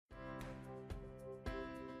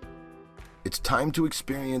It's time to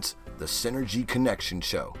experience the Synergy Connection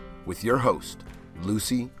Show with your host,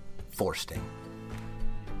 Lucy Forsting.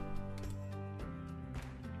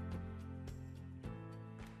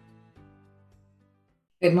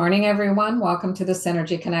 Good morning, everyone. Welcome to the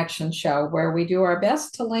Synergy Connection Show, where we do our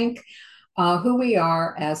best to link who we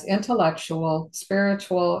are as intellectual,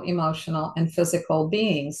 spiritual, emotional, and physical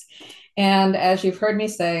beings. And as you've heard me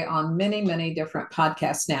say on many, many different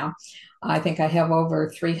podcasts now, I think I have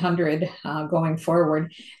over 300 going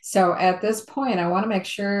forward. So at this point, I want to make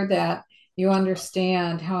sure that you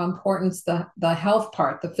understand how important the health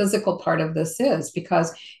part, the physical part of this is,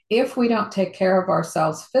 because if we don't take care of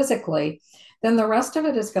ourselves physically, then the rest of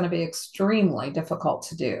it is going to be extremely difficult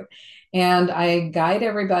to do. And I guide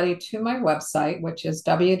everybody to my website, which is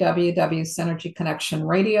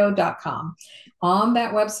www.synergyconnectionradio.com. On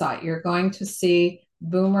that website, you're going to see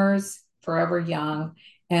Boomers Forever Young,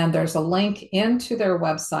 and there's a link into their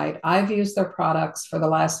website. I've used their products for the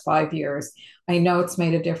last 5 years. I know it's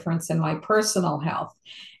made a difference in my personal health.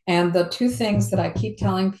 And the two things that I keep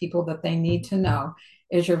telling people that they need to know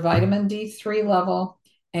is your vitamin D3 level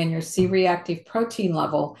and your C-reactive protein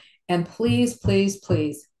level. And please, please,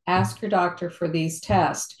 please ask your doctor for these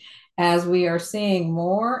tests, as we are seeing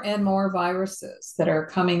more and more viruses that are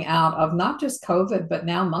coming out of not just COVID, but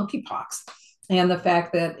now monkeypox. And the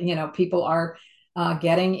fact that, people are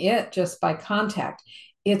getting it just by contact.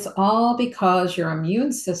 It's all because your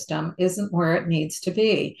immune system isn't where it needs to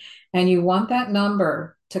be. And you want that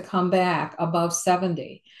number to come back above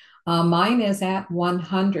 70. Mine is at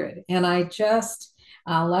 100. And I just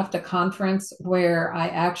left a conference where I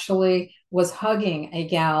actually was hugging a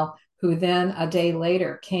gal who then a day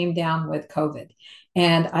later came down with COVID,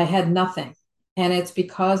 and I had nothing. And it's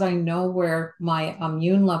because I know where my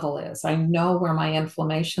immune level is. I know where my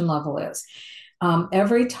inflammation level is.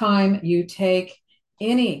 Every time you take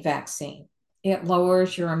any vaccine, it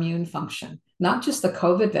lowers your immune function. Not just the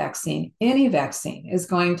COVID vaccine, any vaccine is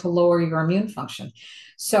going to lower your immune function.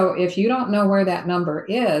 So if you don't know where that number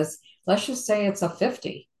is, let's just say it's a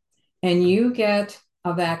 50, and you get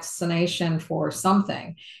a vaccination for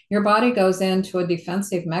something, your body goes into a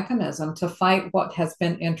defensive mechanism to fight what has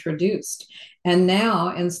been introduced. And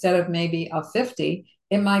now, instead of maybe a 50,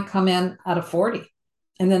 it might come in at a 40.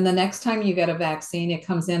 And then the next time you get a vaccine, it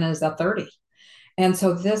comes in as a 30. And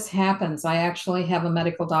so this happens. I actually have a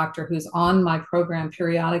medical doctor who's on my program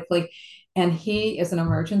periodically, and he is an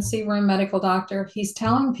emergency room medical doctor. He's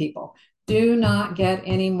telling people, do not get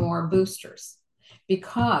any more boosters,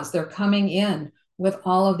 because they're coming in with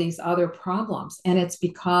all of these other problems. And it's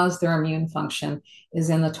because their immune function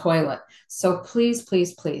is in the toilet. So please,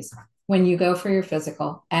 please, please, when you go for your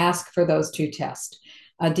physical, ask for those two tests,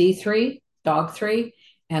 a D3, dog3,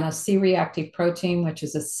 and a C-reactive protein, which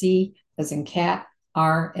is a C as in cat,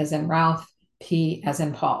 R as in Ralph, P as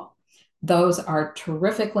in Paul. Those are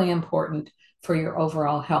terrifically important for your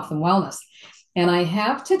overall health and wellness. And I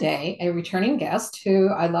have today a returning guest who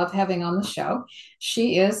I love having on the show.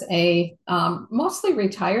 She is a mostly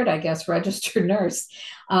retired, I guess, registered nurse,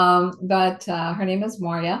 but her name is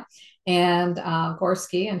Moyra and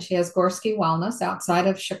Gorski, and she has Gorski Wellness outside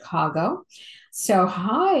of Chicago. So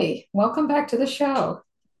hi, welcome back to the show.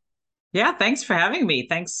 Yeah, thanks for having me.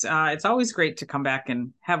 Thanks. It's always great to come back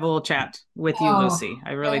and have a little chat with you, Lucy.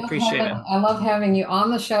 I really appreciate it. I love having you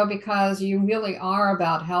on the show because you really are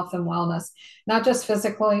about health and wellness, not just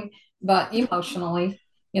physically, but emotionally,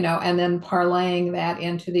 and then parlaying that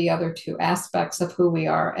into the other two aspects of who we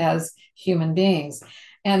are as human beings.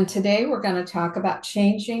 And today we're going to talk about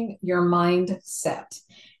changing your mindset.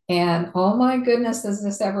 And oh my goodness, is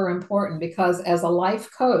this ever important? Because as a life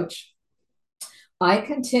coach, I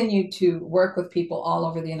continue to work with people all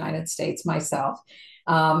over the United States myself,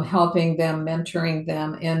 helping them, mentoring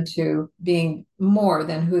them into being more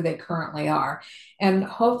than who they currently are, and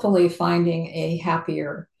hopefully finding a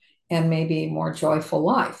happier and maybe more joyful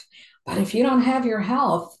life. But if you don't have your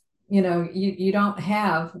health, you don't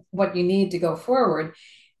have what you need to go forward.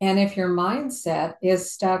 And if your mindset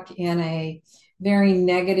is stuck in a very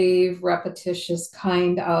negative, repetitious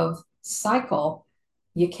kind of cycle,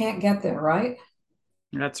 you can't get there, right?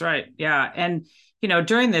 That's right. Yeah. And,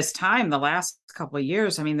 during this time, the last couple of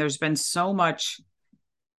years, there's been so much,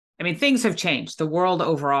 things have changed. The world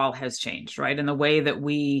overall has changed, right? And the way that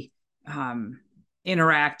we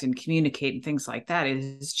interact and communicate and things like that, it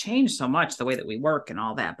has changed so much, the way that we work and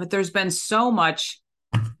all that. But there's been so much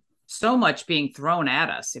being thrown at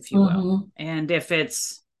us, if you will. Mm-hmm. And if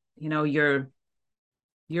it's,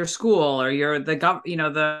 your school or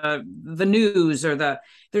the news or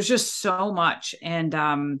there's just so much. And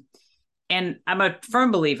and I'm a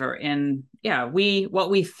firm believer in, what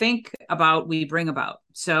we think about, we bring about.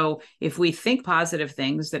 So if we think positive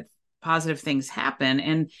things, that positive things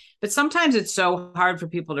happen. But sometimes it's so hard for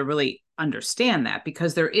people to really understand that,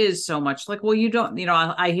 because there is so much like, well, you don't,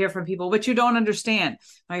 I hear from people, but you don't understand.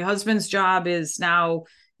 My husband's job is now,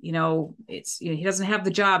 it's, he doesn't have the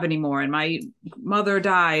job anymore. And my mother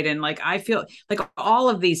died. And like, I feel like all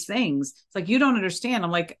of these things, it's like, you don't understand. I'm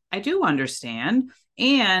like, I do understand.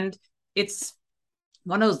 And it's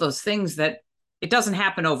one of those things that it doesn't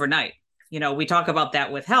happen overnight. We talk about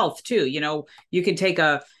that with health too. You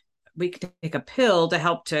can we can take a pill to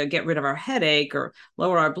help to get rid of our headache or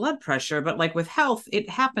lower our blood pressure. But like with health, it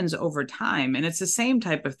happens over time. And it's the same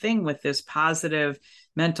type of thing with this positive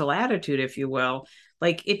mental attitude, if you will.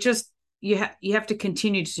 Like it just, you have to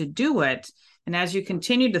continue to do it. And as you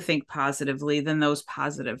continue to think positively, then those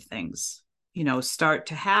positive things, start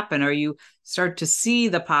to happen, or you start to see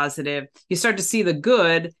the positive, you start to see the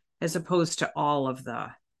good as opposed to all of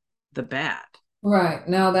the bad. Right.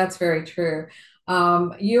 No, that's very true.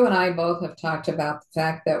 You and I both have talked about the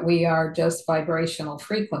fact that we are just vibrational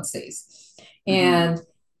frequencies. And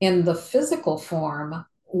in the physical form,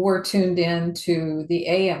 we're tuned in to the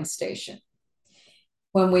AM station.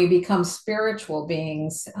 When we become spiritual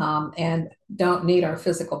beings and don't need our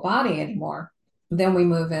physical body anymore, then we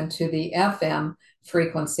move into the FM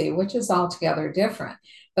frequency, which is altogether different.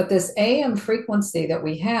 But this AM frequency that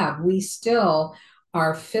we still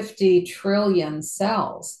are 50 trillion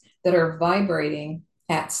cells that are vibrating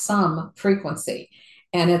at some frequency.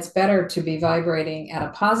 And it's better to be vibrating at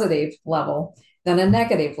a positive level than a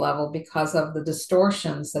negative level because of the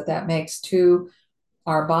distortions that makes to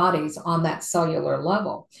our bodies on that cellular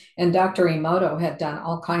level. And Dr. Emoto had done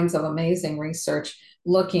all kinds of amazing research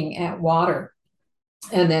looking at water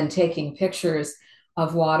and then taking pictures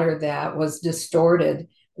of water that was distorted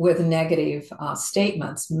with negative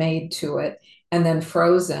statements made to it, and then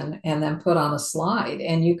frozen and then put on a slide.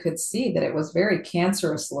 And you could see that it was very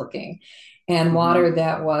cancerous looking. And water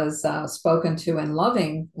that was spoken to in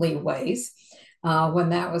lovingly ways, when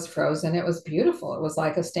that was frozen, it was beautiful. It was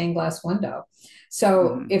like a stained glass window.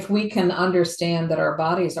 So if we can understand that our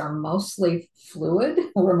bodies are mostly fluid,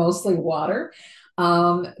 we're mostly water,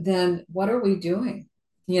 then what are we doing,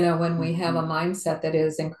 when we have a mindset that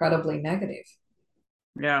is incredibly negative?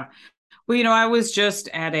 Yeah. Well, I was just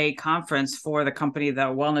at a conference for the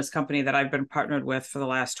wellness company that I've been partnered with for the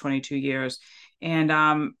last 22 years. And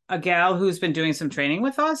a gal who's been doing some training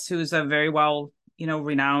with us, who's a very well,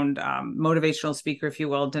 renowned motivational speaker, if you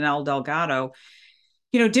will, Danelle Delgado,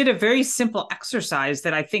 did a very simple exercise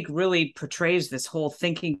that I think really portrays this whole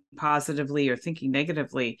thinking positively or thinking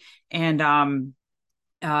negatively. And,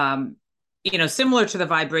 similar to the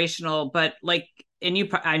vibrational, but like, and you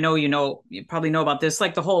probably know about this,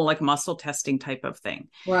 like the whole like muscle testing type of thing,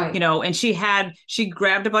 right? And she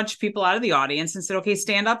grabbed a bunch of people out of the audience and said, okay,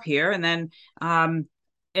 stand up here. And then,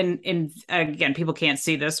 and again, people can't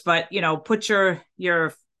see this, but, put your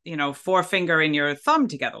forefinger and your thumb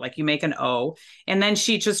together, like you make an O. And then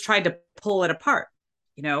she just tried to pull it apart,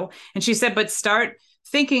 and she said, but start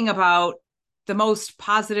thinking about the most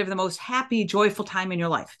positive, the most happy, joyful time in your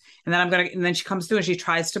life. And then she comes through and she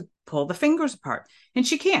tries to pull the fingers apart, and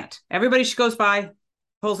she can't. Everybody she goes by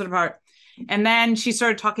pulls it apart. And then she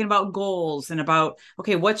started talking about goals and about,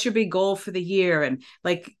 okay, what's your big goal for the year? And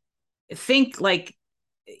like, think like,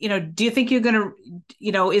 do you think you're going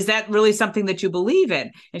to, is that really something that you believe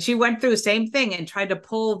in? And she went through the same thing and tried to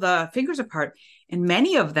pull the fingers apart. And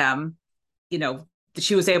many of them,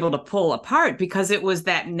 she was able to pull apart because it was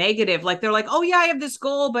that negative. Like they're like, oh yeah, I have this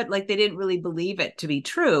goal, but like they didn't really believe it to be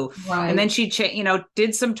true. Right. And then she,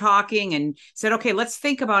 did some talking and said, okay, let's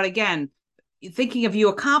think about again, thinking of you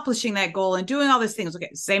accomplishing that goal and doing all these things.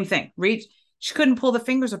 Okay, same thing. She couldn't pull the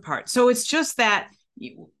fingers apart. So it's just that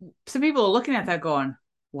some people are looking at that going,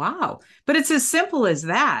 wow, but it's as simple as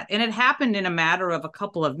that. And it happened in a matter of a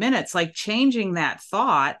couple of minutes. Like changing that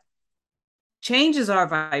thought changes our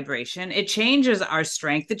vibration. It changes our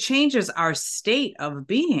strength. It changes our state of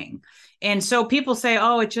being. And so people say,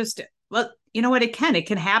 oh, well, you know what? It can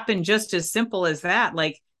happen just as simple as that.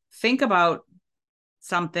 Like think about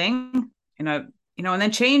something, and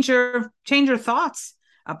then change your thoughts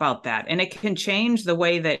about that. And it can change the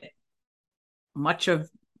way that much of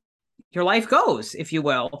your life goes, if you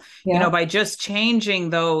will, by just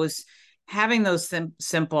changing having those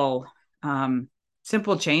simple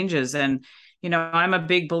changes. And, I'm a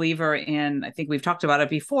big believer in, I think we've talked about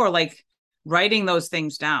it before, like writing those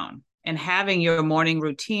things down and having your morning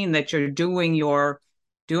routine that you're doing your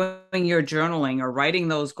doing your journaling or writing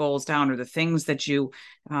those goals down, or the things that you're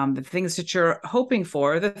hoping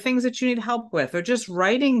for, or the things that you need help with, or just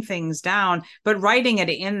writing things down, but writing it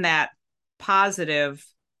in that positive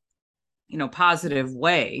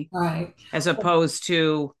way, Right. as opposed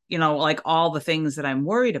to, like all the things that I'm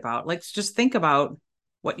worried about. Like, just think about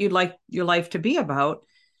what you'd like your life to be about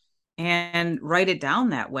and write it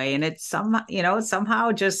down that way. And it's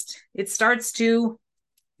somehow just, it starts to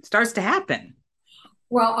happen.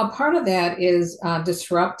 Well, a part of that is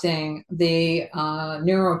disrupting the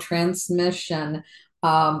neurotransmission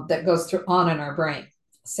that goes through on in our brain.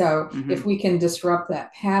 So if we can disrupt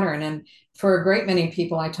that pattern, and for a great many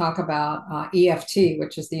people, I talk about EFT,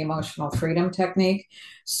 which is the emotional freedom technique.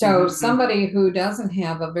 So somebody who doesn't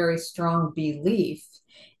have a very strong belief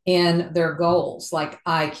in their goals, like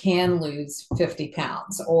I can lose 50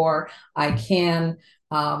 pounds, or I can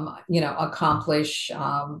accomplish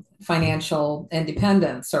financial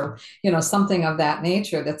independence, or, something of that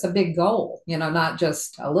nature. That's a big goal, not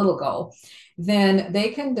just a little goal. Then they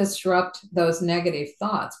can disrupt those negative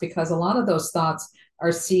thoughts, because a lot of those thoughts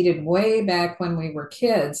are seeded way back when we were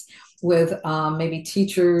kids, with maybe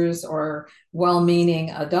teachers or well-meaning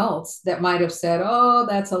adults that might have said, oh,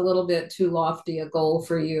 that's a little bit too lofty a goal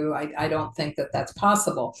for you. I don't think that that's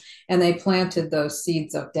possible. And they planted those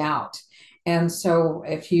seeds of doubt. And so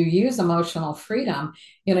if you use emotional freedom,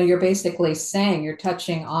 you're basically saying, you're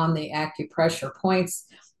touching on the acupressure points,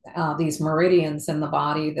 these meridians in the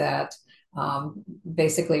body that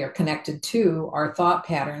basically are connected to our thought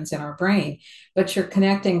patterns in our brain. But you're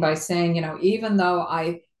connecting by saying, even though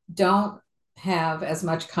I don't have as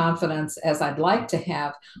much confidence as I'd like to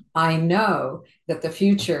have, I know that the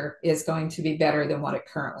future is going to be better than what it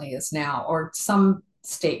currently is now, or some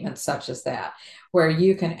statement such as that, where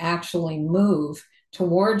you can actually move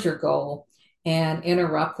towards your goal and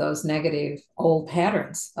interrupt those negative old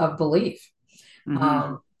patterns of belief.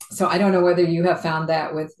 So I don't know whether you have found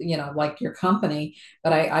that with, like your company,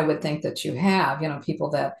 but I would think that you have, people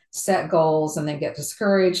that set goals and then get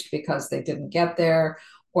discouraged because they didn't get there,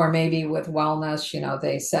 or maybe with wellness,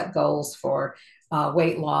 they set goals for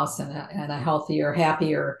weight loss and a healthier,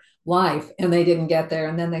 happier life, and they didn't get there,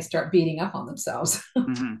 and then they start beating up on themselves.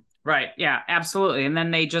 Right. Yeah, absolutely. And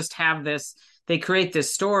then they just have they create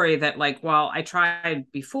this story that, like, well, I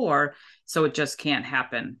tried before, so it just can't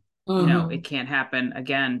happen. It can't happen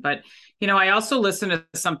again. But, I also listened to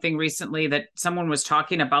something recently that someone was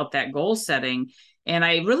talking about that goal setting. And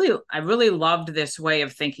I really loved this way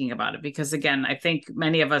of thinking about it, because, again, I think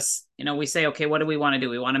many of us, we say, okay, what do we want to do?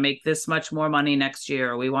 We want to make this much more money next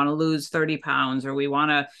year, or we want to lose 30 pounds, or we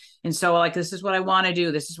want to, and so, like, this is what I want to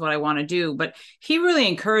do. This is what I want to do. But he really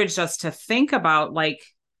encouraged us to think about, like,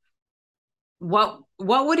 what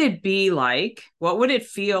would it be like? What would it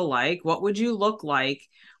feel like? What would you look like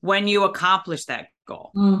when you accomplish that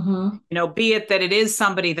goal? Be it that it is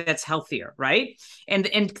somebody that's healthier, right? And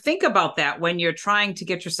think about that when you're trying to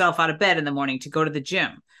get yourself out of bed in the morning to go to the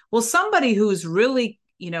gym. Well, somebody who's really,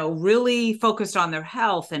 really focused on their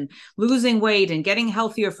health and losing weight and getting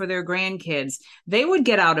healthier for their grandkids, they would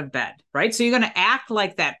get out of bed, right? So you're going to act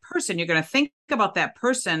like that person. You're going to think about that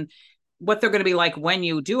person, what they're going to be like when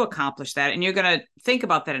you do accomplish that. And you're going to think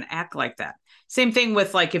about that and act like that. Same thing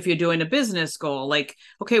with, like, if you're doing a business goal, like,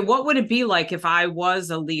 okay, what would it be like if I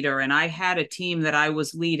was a leader and I had a team that I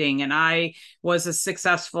was leading, and I was a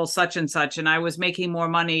successful such and such, and I was making more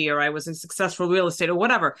money, or I was a successful real estate, or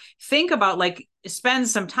whatever. Think about, like, spend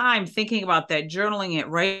some time thinking about that, journaling it,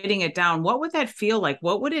 writing it down. What would that feel like?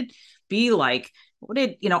 What would it be like? What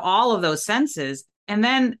would it, all of those senses, and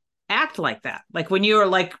then act like that. Like, when you're,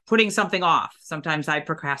 like, putting something off, sometimes I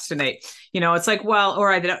procrastinate, it's like, well, or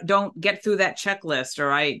I don't get through that checklist, or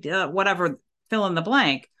I whatever, fill in the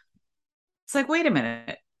blank. It's like, wait a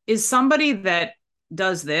minute, is somebody that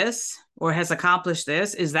does this or has accomplished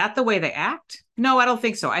this, is that the way they act? No, I don't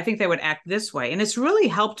think so. I think they would act this way. And it's really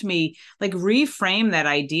helped me, like, reframe that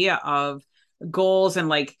idea of goals, and,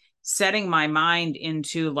 like, setting my mind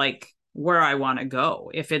into, like, where I want to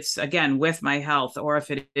go. If it's, again, with my health, or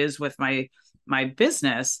if it is with my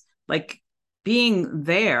business, like, being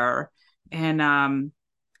there and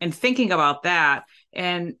thinking about that.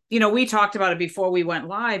 And, we talked about it before we went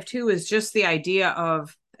live too, is just the idea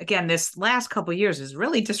of, again, this last couple of years has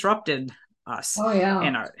really disrupted us. Oh, yeah.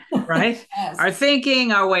 And our, right. Yes. Our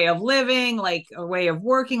thinking, our way of living, like, our way of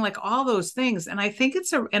working, like, all those things. And I think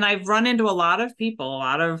and I've run into a lot of people, a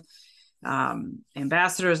lot of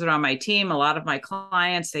ambassadors that are on my team, a lot of my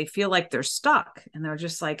clients, they feel like they're stuck, and they're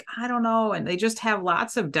just like, I don't know. And they just have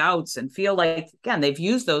lots of doubts and feel like, again, they've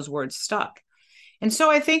used those words, stuck. And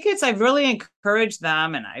so I think I've really encouraged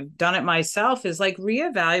them, and I've done it myself, is like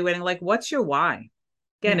reevaluating, like, what's your why?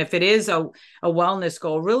 Again, if it is a wellness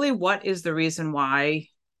goal, really, what is the reason why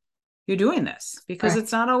you're doing this? Because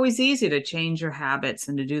it's not always easy to change your habits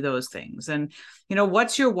and to do those things. And,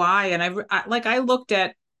 what's your why? And I looked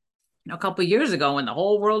at a couple of years ago when the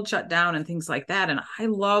whole world shut down and things like that. And I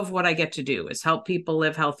love what I get to do is help people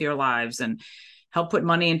live healthier lives and help put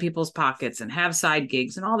money in people's pockets and have side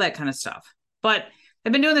gigs and all that kind of stuff. But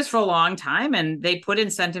I've been doing this for a long time, and they put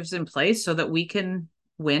incentives in place so that we can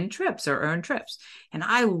win trips or earn trips. And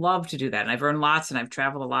I love to do that. And I've earned lots and I've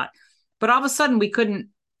traveled a lot. But all of a sudden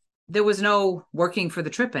there was no working for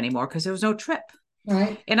the trip anymore because there was no trip.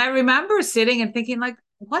 Right. And I remember sitting and thinking, like,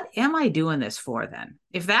 what am I doing this for then?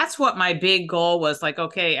 If that's what my big goal was, like,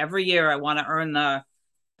 okay, every year I want to earn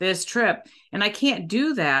this trip and I can't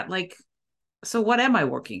do that. Like, so what am I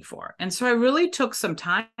working for? And so I really took some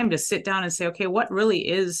time to sit down and say, okay, what's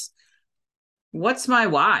my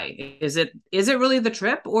why? Is it really the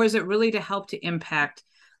trip, or is it really to help to impact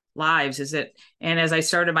lives? And as I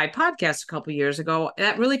started my podcast a couple of years ago,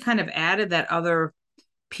 that really kind of added that other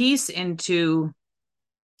piece into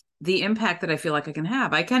the impact that I feel like I can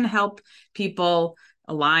have. I can help people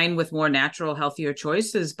align with more natural, healthier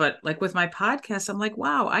choices. But like with my podcast, I'm like,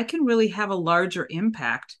 wow, I can really have a larger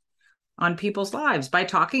impact on people's lives by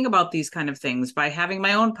talking about these kind of things, by having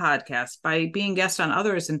my own podcast, by being guest on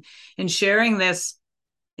others, and sharing this,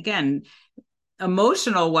 again,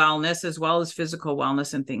 emotional wellness as well as physical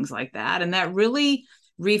wellness and things like that. And that really,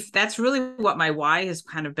 that's really what my why has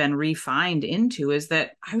kind of been refined into, is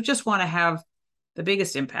that I just want to have the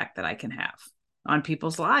biggest impact that I can have on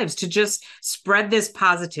people's lives, to just spread this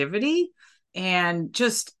positivity and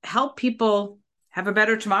just help people have a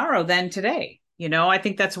better tomorrow than today. I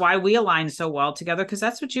think that's why we align so well together, because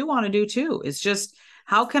that's what you want to do too, is just,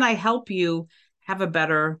 how can I help you have a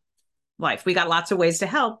better life? We got lots of ways to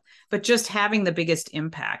help, but just having the biggest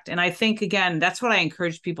impact. And I think, again, that's what I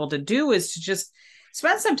encourage people to do, is to just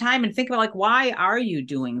spend some time and think about, like, why are you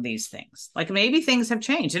doing these things? Like, maybe things have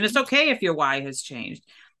changed, and it's okay if your why has changed,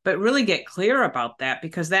 but really get clear about that,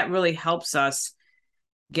 because that really helps us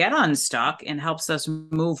get unstuck and helps us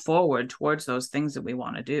move forward towards those things that we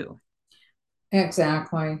want to do.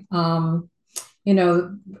 Exactly. The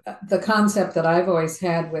concept that I've always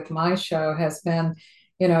had with my show has been,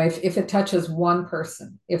 if it touches one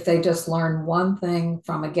person, if they just learn one thing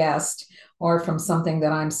from a guest or from something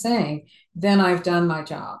that I'm saying, then I've done my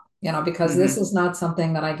job, because this is not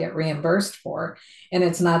something that I get reimbursed for, and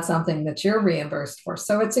it's not something that you're reimbursed for.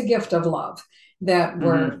 So it's a gift of love that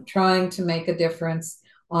we're trying to make a difference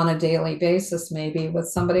on a daily basis, maybe with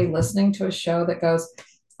somebody listening to a show that goes,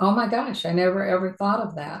 oh my gosh, I never ever thought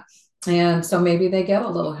of that. And so maybe they get a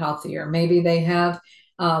little healthier. Maybe they have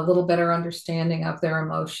a little better understanding of their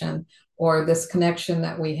emotion, or this connection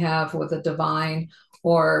that we have with the divine,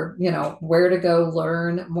 or, where to go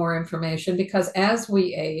learn more information. Because as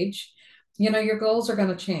we age, your goals are going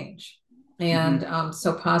to change. And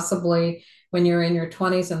so possibly when you're in your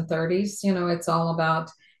 20s and 30s, it's all about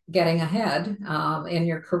getting ahead in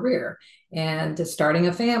your career and starting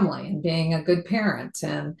a family and being a good parent,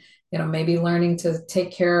 and maybe learning to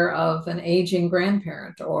take care of an aging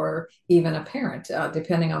grandparent or even a parent,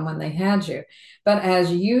 depending on when they had you. But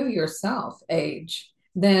as you yourself age,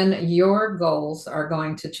 then your goals are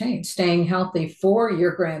going to change. Staying healthy for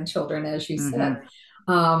your grandchildren, as you said,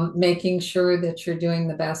 making sure that you're doing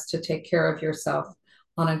the best to take care of yourself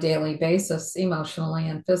on a daily basis, emotionally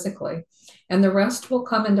and physically. And the rest will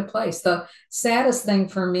come into place. The saddest thing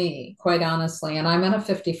for me, quite honestly, and I'm in a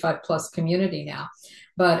 55 plus community now,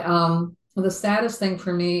 but the saddest thing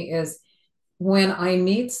for me is when I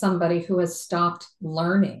meet somebody who has stopped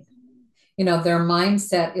learning. Their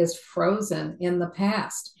mindset is frozen in the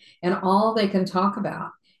past, and all they can talk about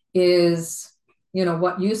is,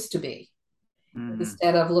 what used to be,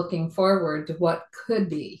 instead of looking forward to what could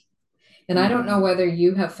be. And I don't know whether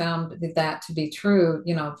you have found that to be true,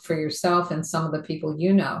 for yourself and some of the people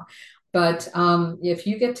but if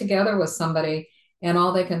you get together with somebody and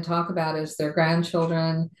all they can talk about is their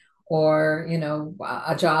grandchildren, or,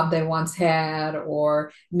 a job they once had,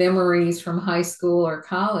 or memories from high school or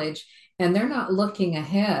college, and they're not looking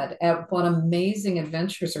ahead at what amazing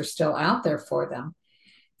adventures are still out there for them,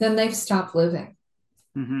 then they've stopped living.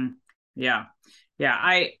 Yeah. Yeah,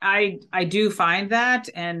 I do find that.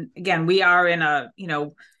 And again, we are in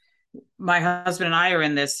my husband and I are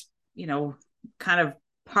in this, kind of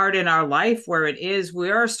part in our life where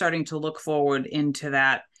we are starting to look forward into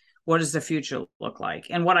that. What does the future look like?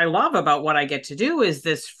 And what I love about what I get to do is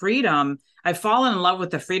this freedom I've fallen in love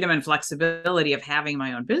with the freedom and flexibility of having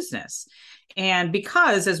my own business. And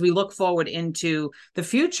because as we look forward into the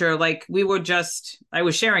future, like I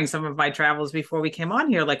was sharing some of my travels before we came on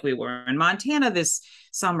here, like we were in Montana this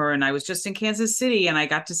summer, and I was just in Kansas City, and I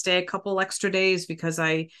got to stay a couple extra days because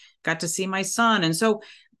I got to see my son. And so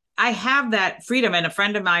I have that freedom. And a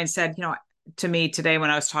friend of mine said, to me today when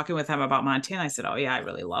I was talking with him about Montana, I said, oh yeah, I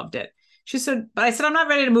really loved it. She said, but I said, I'm not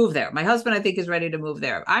ready to move there. My husband, I think, is ready to move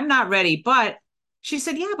there. I'm not ready. But she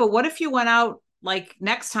said, yeah, but what if you went out, like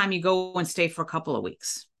next time you go and stay for a couple of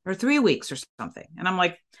weeks or 3 weeks or something? And I'm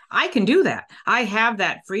like, I can do that. I have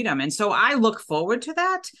that freedom. And so I look forward to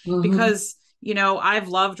that because, I've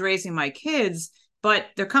loved raising my kids, but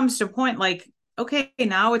there comes to a point like, okay,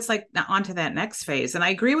 now it's like on to that next phase. And I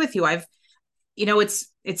agree with you.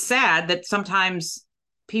 It's sad that sometimes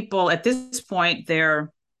people at this point,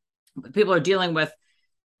 people are dealing with,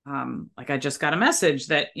 like I just got a message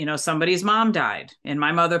that, somebody's mom died and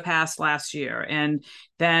my mother passed last year. And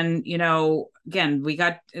then, again, we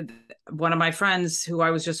got one of my friends who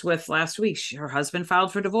I was just with last week, her husband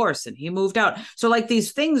filed for divorce and he moved out. So like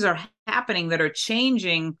these things are happening that are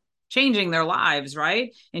changing their lives,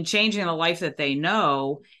 right? And changing the life that they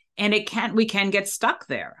know. And we can get stuck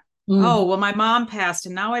there. Oh, well, my mom passed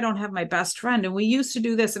and now I don't have my best friend. And we used to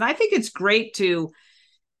do this. And I think it's great to,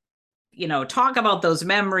 talk about those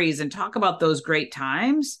memories and talk about those great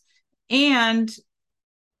times. And,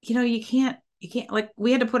 you can't, like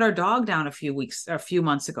we had to put our dog down a few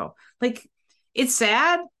months ago. Like it's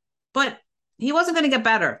sad, but he wasn't going to get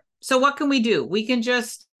better. So what can we do? We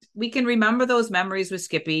can remember those memories with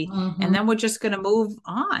Skippy and then we're just going to move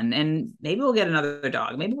on and maybe we'll get another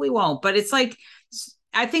dog. Maybe we won't, but it's like,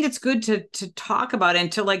 I think it's good to talk about it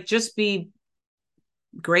and to like, just be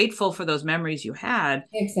grateful for those memories you had.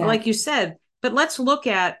 Exactly. Like you said, but let's look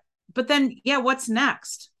at, but then, yeah, what's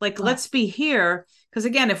next? Like, let's be here. Cause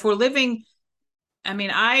again, if we're living, I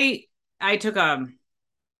mean, I took a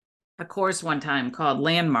course one time called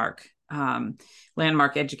Landmark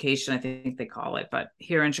Education, I think they call it, but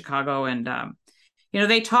here in Chicago. And,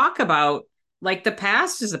 they talk about like the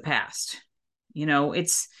past is the past,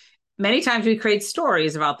 it's many times we create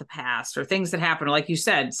stories about the past or things that happen. Or like you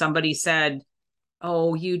said, somebody said,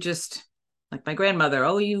 oh, you just like my grandmother,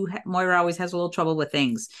 Moyra always has a little trouble with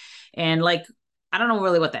things. And like, I don't know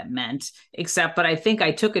really what that meant, but I think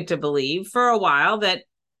I took it to believe for a while that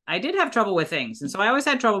I did have trouble with things. And so I always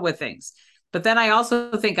had trouble with things. But then I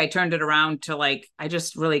also think I turned it around to like, I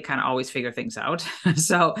just really kind of always figure things out.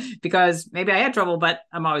 So because maybe I had trouble, but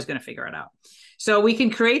I'm always going to figure it out. So we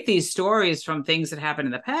can create these stories from things that happened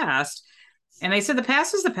in the past. And they said the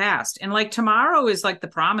past is the past. And like tomorrow is like the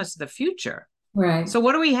promise of the future. Right. So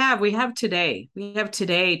what do we have? We have today. We have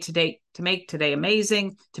today to make today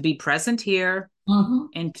amazing, to be present here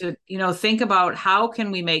and to, think about how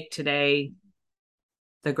can we make today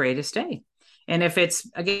the greatest day? And if it's,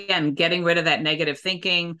 again, getting rid of that negative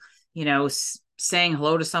thinking, saying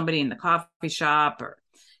hello to somebody in the coffee shop or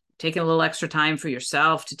taking a little extra time for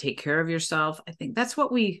yourself to take care of yourself. I think that's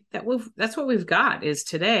what we've got is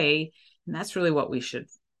today. And that's really what we should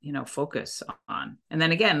focus on. And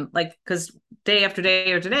then again, like, because day after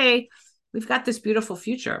day or today, we've got this beautiful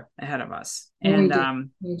future ahead of us. And,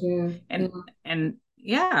 we do. And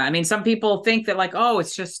yeah, I mean, some people think that like, oh,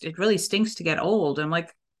 it really stinks to get old. I'm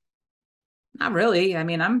like, not really. I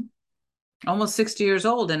mean, I'm almost 60 years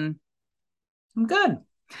old and I'm good,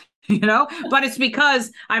 but it's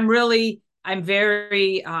because I'm very,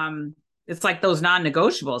 it's like those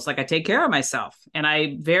non-negotiables. Like I take care of myself and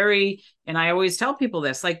I always tell people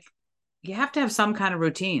this, like you have to have some kind of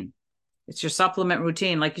routine. It's your supplement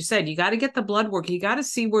routine. Like you said, you got to get the blood work. You got to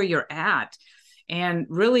see where you're at and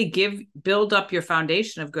really build up your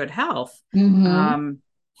foundation of good health.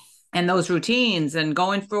 And those routines and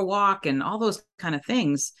going for a walk and all those kind of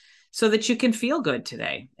things so that you can feel good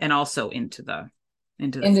today and also into the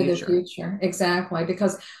future. Exactly.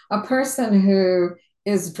 Because a person who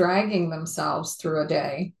is dragging themselves through a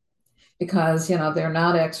day because, they're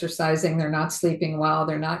not exercising, they're not sleeping well,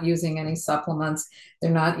 they're not using any supplements, they're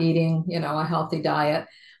not eating, a healthy diet.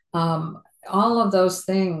 All of those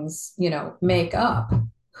things, make up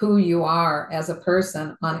who you are as a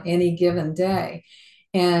person on any given day.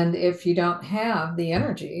 And if you don't have the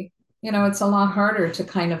energy, it's a lot harder to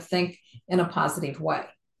kind of think in a positive way.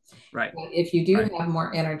 Right. But if you do have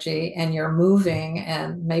more energy and you're moving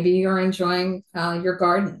and maybe you're enjoying your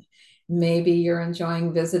garden, maybe you're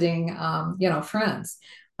enjoying visiting, friends.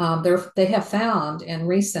 They have found in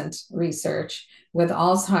recent research with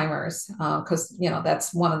Alzheimer's, because,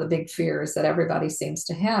 that's one of the big fears that everybody seems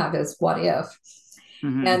to have is what if?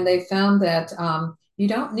 And they found that, You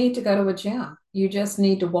don't need to go to a gym. You just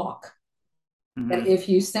need to walk. But Mm-hmm. if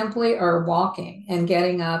you simply are walking and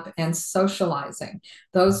getting up and socializing,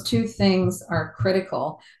 those two things are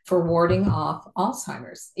critical for warding off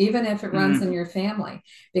Alzheimer's, even if it runs in Mm-hmm. your family,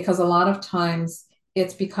 because a lot of times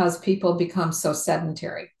it's because people become so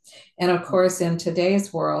sedentary. And of course, in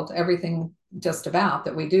today's world, everything just about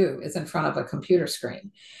that we do is in front of a computer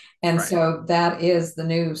screen. And Right. so that is the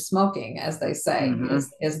new smoking, as they say, Mm-hmm.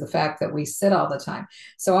 is the fact that we sit all the time.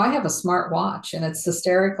 So I have a smart watch and it's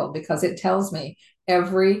hysterical because it tells me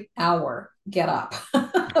every hour, get up,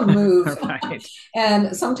 move. Right.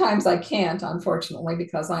 And sometimes I can't, unfortunately,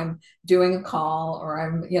 because I'm doing a call or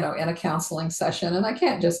I'm, in a counseling session and I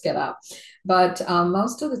can't just get up. But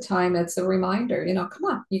most of the time it's a reminder, come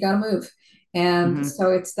on, you got to move. And Mm-hmm.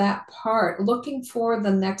 so it's that part, looking for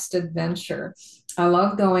the next adventure. I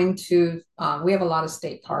love going to, we have a lot of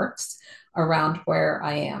state parks around where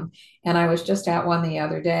I am. And I was just at one the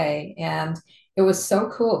other day, and it was so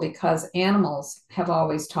cool because animals have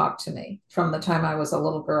always talked to me from the time I was a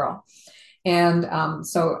little girl. And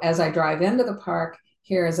so as I drive into the park,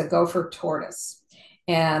 here is a gopher tortoise.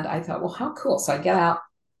 And I thought, well, how cool. So I get out,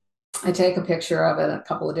 I take a picture of it at a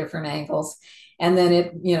couple of different angles, and then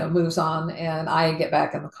it, moves on, and I get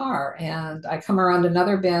back in the car and I come around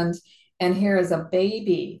another bend, and here is a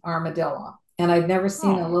baby armadillo. And I'd never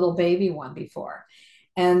seen a Oh. little baby one before.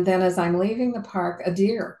 And then as I'm leaving the park, a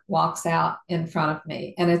deer walks out in front of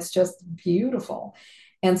me, and it's just beautiful.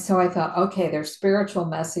 And so I thought, okay, there's spiritual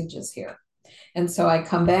messages here. And so I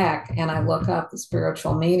come back and I look up the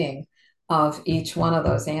spiritual meaning of each one of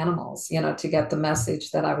those animals, to get the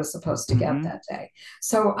message that I was supposed to get Mm-hmm. that day.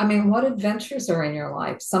 So, I mean, what adventures are in your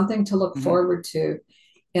life? Something to look Mm-hmm. forward to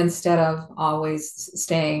instead of always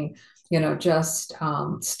staying, just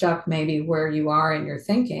stuck maybe where you are in your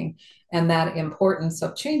thinking, and that importance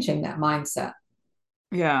of changing that mindset.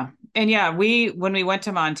 Yeah. And yeah, when we went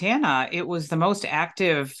to Montana, it was the most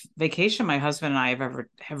active vacation my husband and I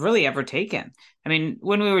have really ever taken. I mean,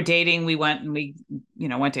 when we were dating, we went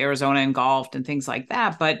and went to Arizona and golfed and things like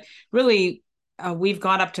that. But really, we've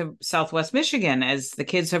gone up to Southwest Michigan as the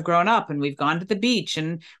kids have grown up, and we've gone to the beach,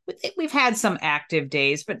 and we've had some active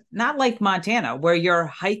days, but not like Montana, where you're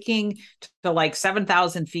hiking to like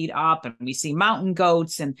 7,000 feet up, and we see mountain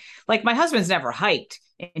goats. And like my husband's never hiked.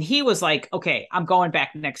 And he was like, okay, I'm going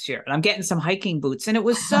back next year and I'm getting some hiking boots. And it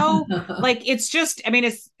was so like, it's just, I mean,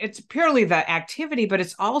 it's purely the activity, but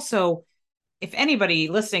it's also, if anybody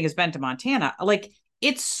listening has been to Montana, like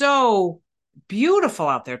it's so beautiful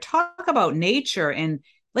out there. Talk about nature, and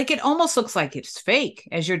like it almost looks like it's fake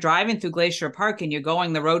as you're driving through Glacier Park and you're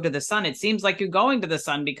going the road to the sun. It seems like you're going to the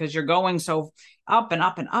sun because you're going so up and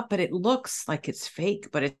up and up, but it looks like it's fake,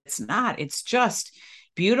 but it's not. It's just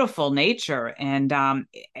beautiful nature. And I'm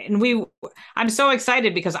so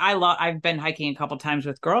excited because I've been hiking a couple times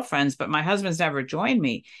with girlfriends, but my husband's never joined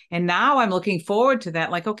me. And now I'm looking forward to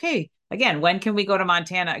that. Like, okay, again, when can we go to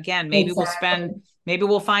Montana again? Exactly. Maybe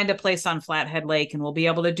we'll find a place on Flathead Lake and we'll be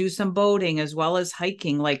able to do some boating as well as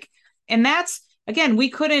hiking. Like, and that's again, we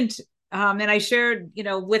couldn't, and I shared,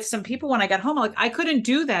 with some people when I got home, like I couldn't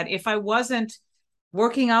do that if I wasn't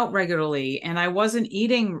working out regularly and I wasn't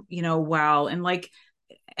eating, well,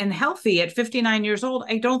 and healthy at 59 years old.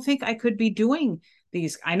 I don't think I could be doing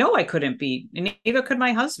these. I know I couldn't be, and neither could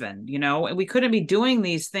my husband, and we couldn't be doing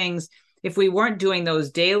these things if we weren't doing those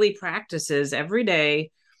daily practices every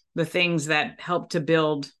day, the things that help to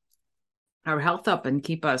build our health up and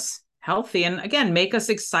keep us healthy. And again, make us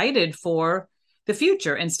excited for the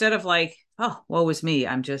future instead of like, oh, woe is me.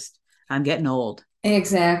 I'm getting old.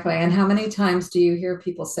 Exactly. And how many times do you hear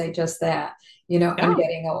people say just that? I'm Yeah.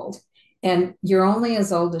 getting old. And you're only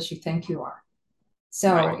as old as you think you are. Right.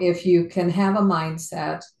 So if you can have a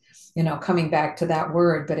mindset, coming back to that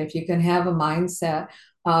word, but if you can have a mindset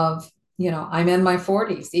of, I'm in my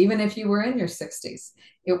 40s, even if you were in your 60s,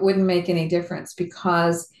 it wouldn't make any difference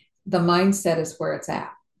because the mindset is where it's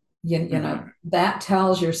at. Mm-hmm. That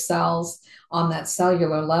tells your cells on that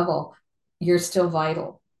cellular level, you're still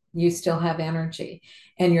vital, you still have energy,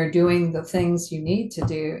 and you're doing the things you need to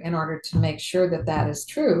do in order to make sure that that is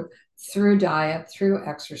true through diet, through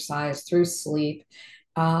exercise, through sleep.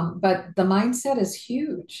 But the mindset is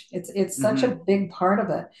huge. It's such a Mm-hmm. big part of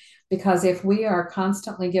it because if we are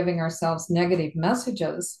constantly giving ourselves negative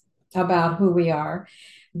messages about who we are,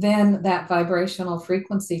 then that vibrational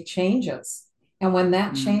frequency changes. And when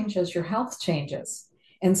that Mm-hmm. changes, your health changes.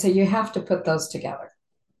 And so you have to put those together.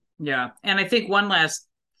 Yeah. And I think one last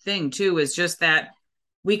thing too is just that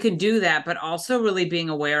we can do that, but also really being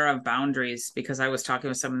aware of boundaries, because I was talking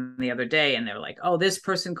with someone the other day and they were like, oh, this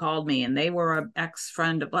person called me and they were an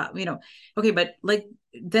ex-friend of blah, okay, but like,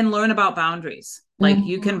 then learn about boundaries. Like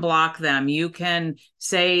you can block them. You can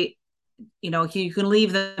say, you can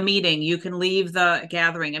leave the meeting, you can leave the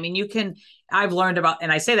gathering. I mean, I've learned about,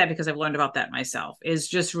 and I say that because I've learned about that myself, is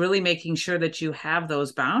just really making sure that you have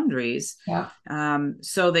those boundaries,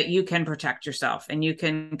 so that you can protect yourself, and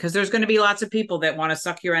because there's going to be lots of people that want to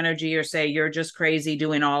suck your energy or say you're just crazy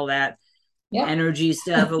doing all that energy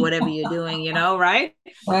stuff or whatever you're doing, right?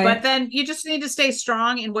 But then you just need to stay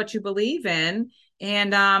strong in what you believe in,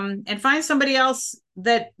 and find somebody else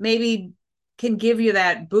that maybe can give you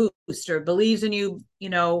that boost or believes in you,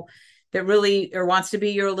 that really, or wants to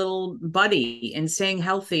be your little buddy in staying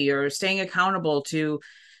healthy or staying accountable to.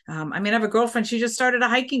 I have a girlfriend, she just started a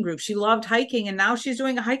hiking group. She loved hiking, and now she's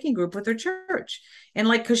doing a hiking group with her church. And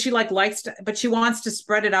cause she likes to, but she wants to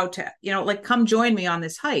spread it out to, come join me on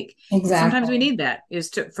this hike. Exactly. And sometimes we need that,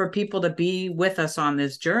 for people to be with us on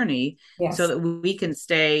this journey, so that we can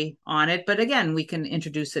stay on it. But again, we can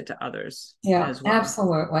introduce it to others as well.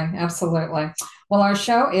 Absolutely. Absolutely. Well, our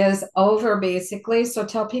show is over basically. So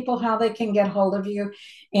tell people how they can get hold of you.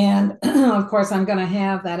 And of course, I'm going to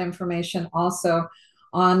have that information also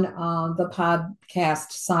on the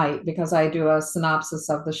podcast site, because I do a synopsis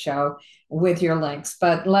of the show with your links,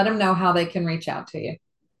 but let them know how they can reach out to you.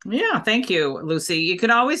 Yeah, thank you, Lucy. You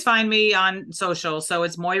can always find me on social. So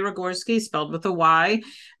it's Moyra Gorski, spelled with a Y,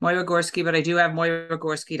 Moyra Gorski, but I do have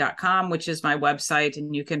moyragorski.com, which is my website.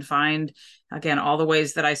 And you can find, again, all the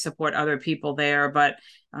ways that I support other people there. But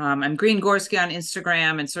I'm Green Gorski on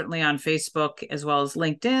Instagram and certainly on Facebook, as well as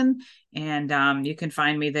LinkedIn. And you can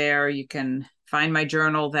find me there. You can find my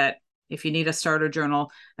journal, that if you need a starter journal,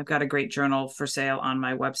 I've got a great journal for sale on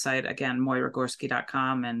my website, again,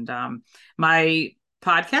 moyragorski.com. And my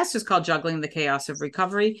podcast is called Juggling the Chaos of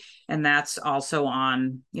Recovery. And that's also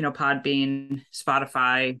on, Podbean,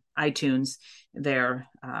 Spotify, iTunes there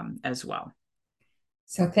as well.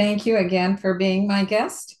 So thank you again for being my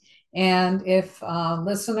guest. And if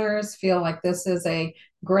listeners feel like this is a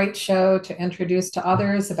great show to introduce to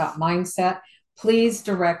others about mindset, please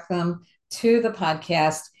direct them to the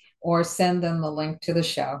podcast or send them the link to the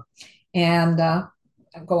show. And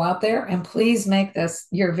go out there and please make this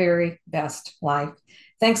your very best life.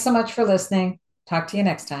 Thanks so much for listening. Talk to you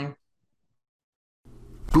next time.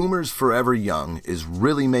 Boomers Forever Young is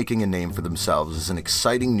really making a name for themselves as an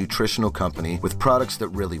exciting nutritional company with products that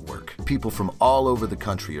really work. People from all over the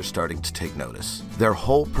country are starting to take notice. Their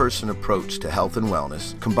whole person approach to health and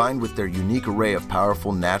wellness, combined with their unique array of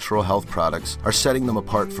powerful natural health products, are setting them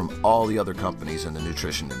apart from all the other companies in the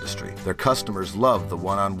nutrition industry. Their customers love the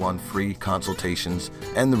one-on-one free consultations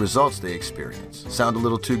and the results they experience. Sound a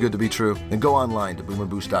little too good to be true? Then go online to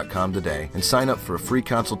boomerboost.com today and sign up for a free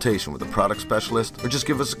consultation with a product specialist, or just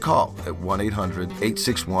give us a call at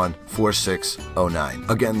 1-800-861-4609.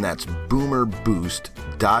 Again, that's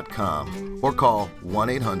boomerboost.com, or call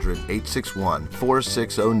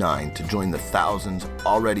 1-800-861-4609 to join the thousands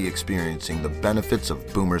already experiencing the benefits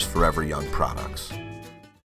of Boomers Forever Young products.